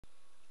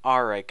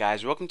Alright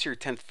guys, welcome to your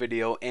 10th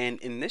video, and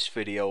in this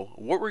video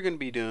what we're going to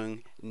be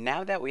doing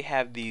now that we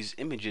have these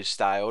images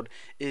styled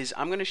is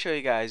I'm going to show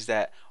you guys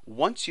that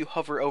once you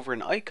hover over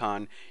an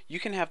icon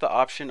you can have the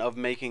option of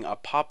making a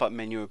pop-up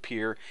menu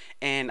appear.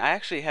 And I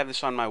actually have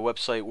this on my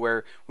website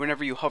where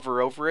whenever you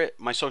hover over it,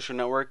 my social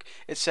network,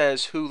 it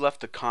says who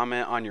left a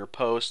comment on your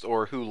post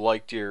or who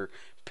liked your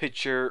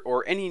picture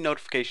or any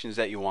notifications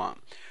that you want.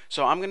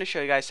 So I'm going to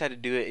show you guys how to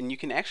do it, and you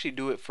can actually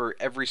do it for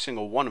every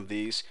single one of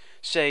these.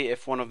 Say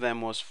if one of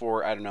them was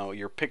for, I don't know,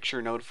 your picture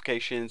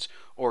notifications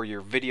or your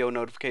video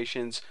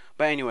notifications.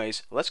 But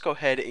anyways, let's go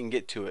ahead and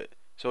get to it.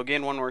 So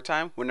again, one more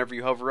time, whenever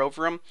you hover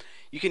over them,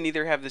 you can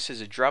either have this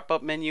as a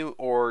drop-up menu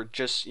or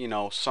just,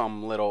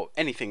 some little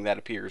anything that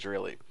appears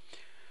really.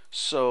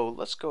 So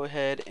let's go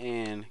ahead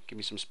and give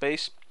me some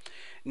space.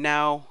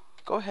 Now,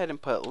 go ahead and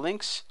put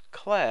links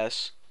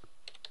class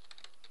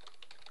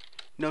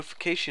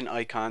notification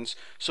icons.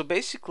 So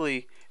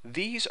basically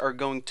these are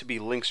going to be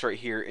links right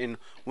here, and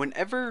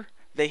whenever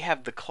they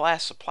have the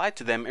class applied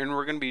to them, and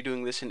we're going to be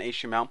doing this in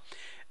HTML,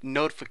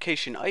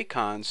 notification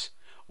icons,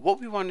 what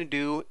we want to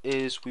do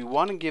is we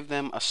want to give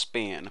them a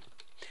span.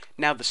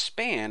 Now the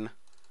span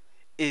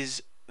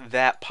is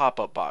that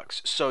pop-up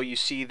box. So you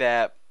see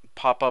that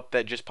pop-up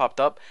that just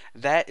popped up,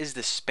 that is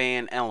the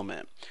span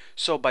element.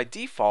 So by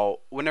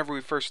default, whenever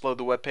we first load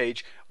the web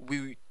page,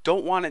 we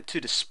don't want it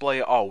to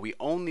display all. We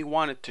only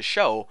want it to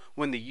show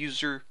when the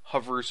user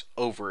hovers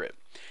over it.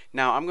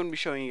 Now I'm going to be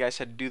showing you guys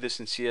how to do this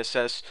in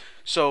CSS.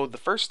 So the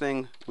first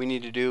thing we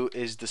need to do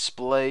is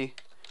display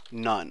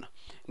none.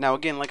 Now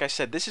again, like I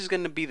said, this is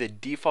going to be the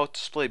default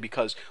display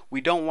because we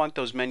don't want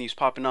those menus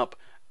popping up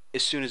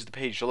as soon as the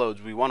page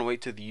loads. We want to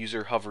wait till the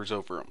user hovers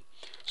over them.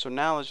 So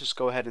now let's just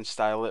go ahead and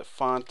style it.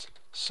 Font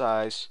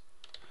size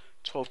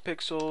 12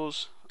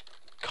 pixels,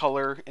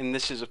 color, and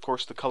this is of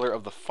course the color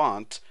of the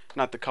font,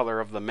 not the color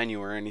of the menu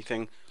or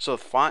anything. So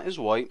the font is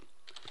white.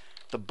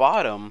 The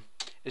bottom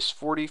is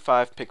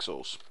 45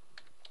 pixels.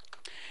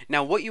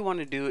 Now what you want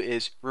to do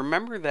is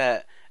remember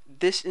that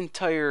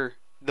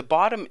the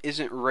bottom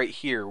isn't right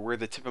here where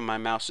the tip of my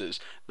mouse is.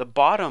 The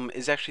bottom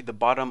is actually the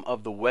bottom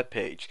of the web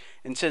page.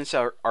 And since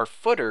our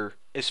footer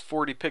is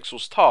 40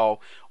 pixels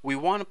tall, we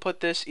want to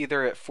put this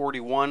either at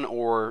 41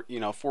 or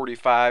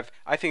 45.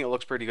 I think it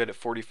looks pretty good at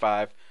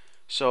 45.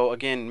 So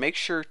again, make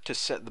sure to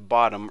set the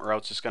bottom or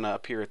else it's going to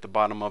appear at the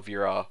bottom of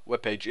your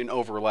web page in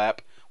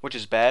overlap, which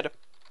is bad.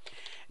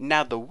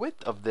 Now the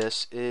width of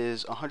this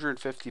is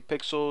 150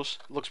 pixels.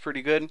 Looks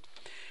pretty good.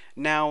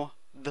 Now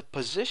the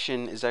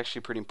position is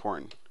actually pretty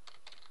important.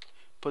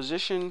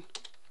 Position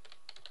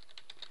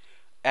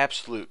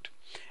absolute.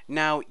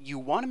 Now you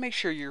want to make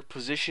sure your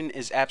position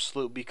is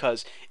absolute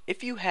because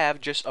if you have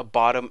just a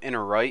bottom and a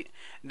right,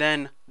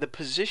 then the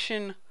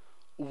position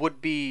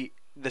would be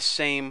the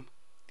same.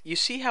 You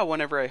see how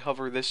whenever I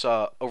hover this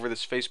over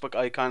this Facebook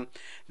icon,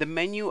 the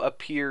menu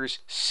appears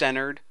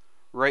centered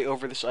right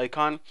over this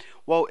icon?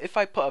 Well, if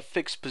I put a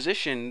fixed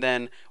position,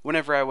 then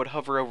whenever I would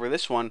hover over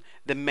this one,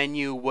 the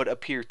menu would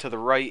appear to the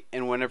right,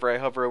 and whenever I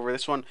hover over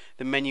this one,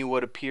 the menu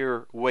would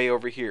appear way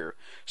over here.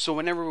 So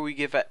whenever we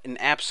give it an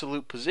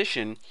absolute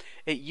position,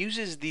 it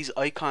uses these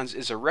icons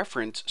as a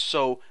reference,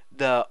 so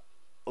the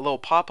little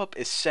pop-up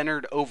is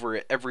centered over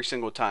it every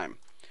single time.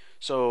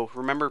 So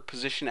remember,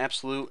 position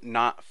absolute,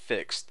 not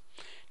fixed.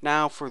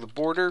 Now for the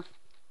border,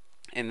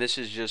 and this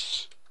is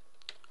just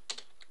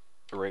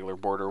a regular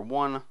border,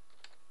 1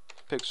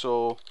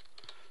 pixel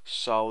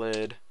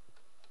solid,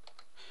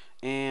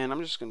 and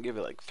I'm just gonna give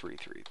it like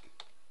 3.3.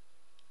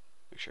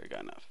 Make sure I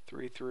got enough.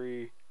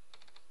 3.3.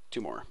 2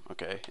 more.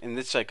 Okay, and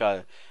it's like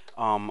a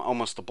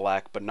almost a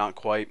black, but not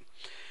quite.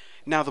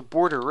 Now the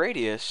border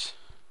radius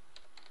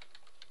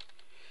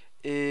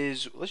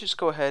is, let's just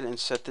go ahead and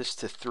set this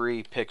to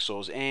 3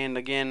 pixels. And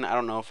again, I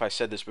don't know if I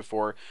said this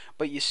before,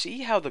 but you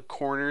see how the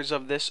corners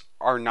of this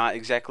are not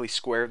exactly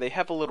square? They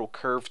have a little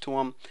curve to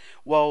them.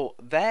 Well,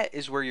 that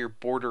is where your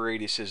border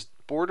radius is.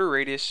 Border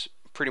radius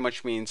pretty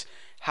much means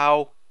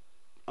how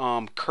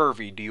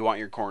curvy do you want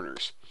your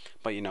corners.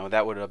 But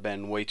that would have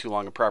been way too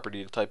long a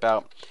property to type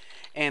out.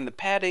 And the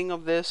padding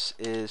of this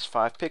is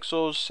 5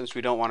 pixels since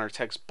we don't want our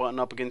text button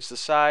up against the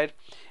side.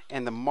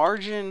 And the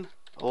margin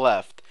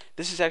left,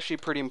 this is actually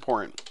pretty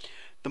important.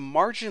 The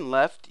margin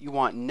left, you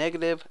want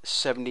negative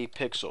 70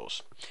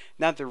 pixels.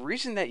 Now the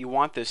reason that you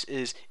want this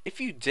is if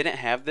you didn't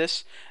have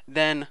this,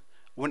 then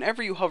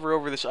whenever you hover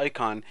over this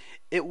icon,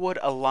 it would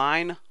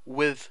align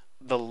with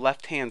the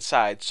left hand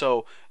side.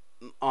 So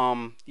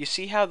you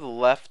see how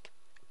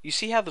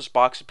this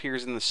box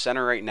appears in the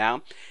center right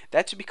now?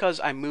 That's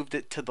because I moved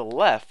it to the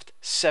left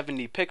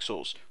 70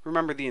 pixels.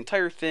 Remember, the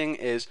entire thing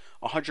is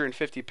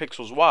 150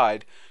 pixels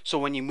wide, so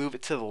when you move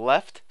it to the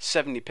left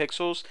 70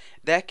 pixels,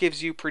 that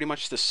gives you pretty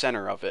much the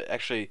center of it.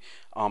 Actually,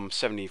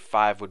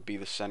 75 would be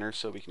the center,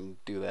 so we can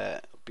do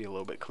that, be a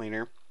little bit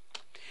cleaner.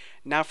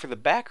 Now for the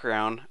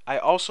background, I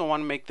also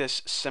want to make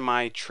this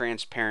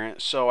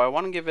semi-transparent, so I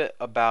want to give it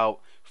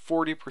about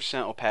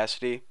 40%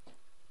 opacity.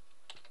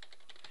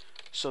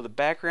 So the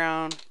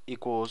background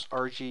equals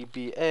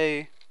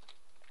RGBA,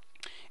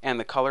 and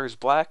the color is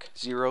black.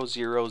 000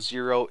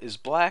 is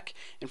black,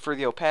 and for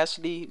the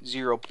opacity,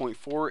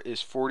 0.4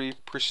 is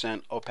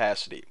 40%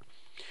 opacity.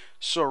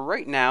 So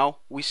right now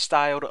we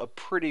styled a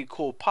pretty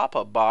cool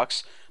pop-up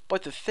box,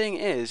 but the thing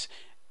is,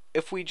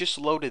 if we just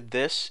loaded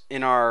this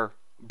in our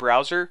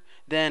browser,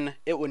 then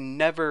it would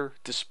never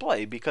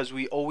display because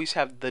we always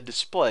have the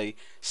display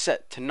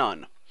set to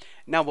none.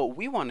 Now what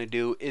we want to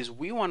do is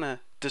we want to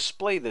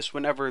display this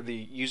whenever the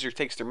user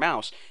takes their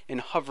mouse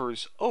and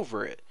hovers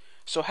over it.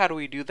 So how do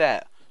we do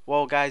that?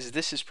 Well guys,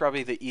 this is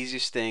probably the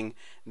easiest thing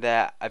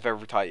that I've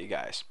ever taught you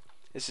guys.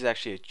 This is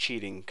actually a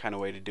cheating kind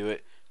of way to do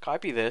it.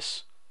 Copy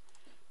this,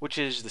 which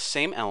is the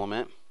same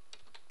element,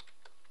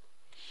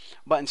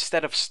 but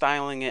instead of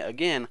styling it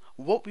again,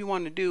 what we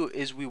want to do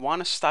is we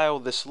want to style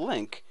this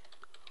link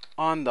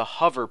on the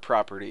hover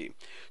property.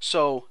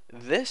 So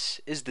this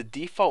is the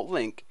default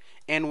link,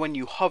 and when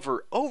you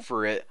hover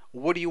over it,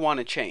 what do you want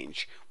to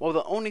change? Well,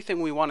 the only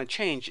thing we want to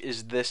change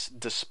is this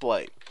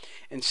display.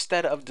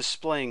 Instead of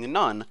displaying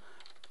none,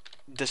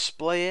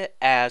 display it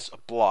as a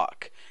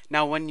block.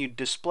 Now when you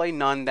display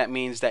none, that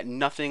means that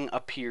nothing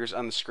appears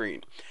on the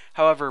screen.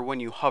 However, when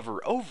you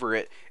hover over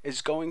it,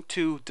 it's going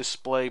to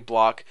display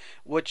block,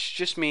 which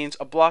just means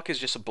a block is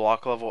just a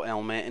block level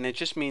element, and it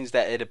just means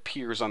that it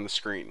appears on the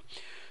screen.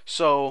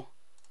 So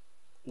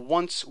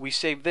once we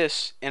save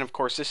this, and of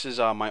course this is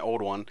my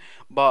old one,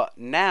 but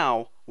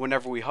now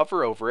whenever we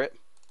hover over it,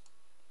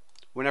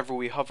 whenever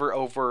we hover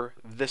over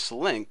this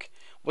link,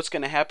 what's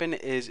going to happen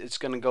is it's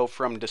going to go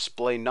from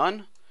display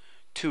none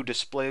to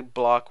display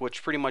block,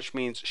 which pretty much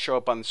means show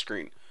up on the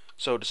screen.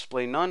 So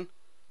display none,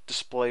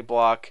 display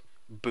block,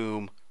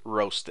 boom,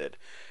 roasted.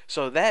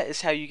 So that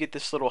is how you get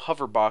this little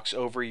hover box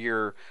over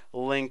your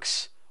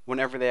links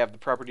whenever they have the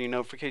property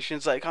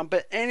notifications icon.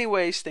 But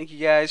anyways, thank you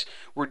guys.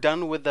 We're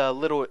done with the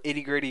little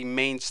itty gritty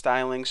main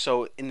styling.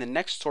 So in the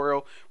next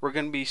tutorial, we're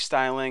going to be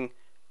styling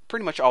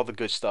pretty much all the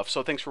good stuff.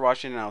 So thanks for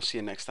watching, and I'll see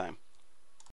you next time.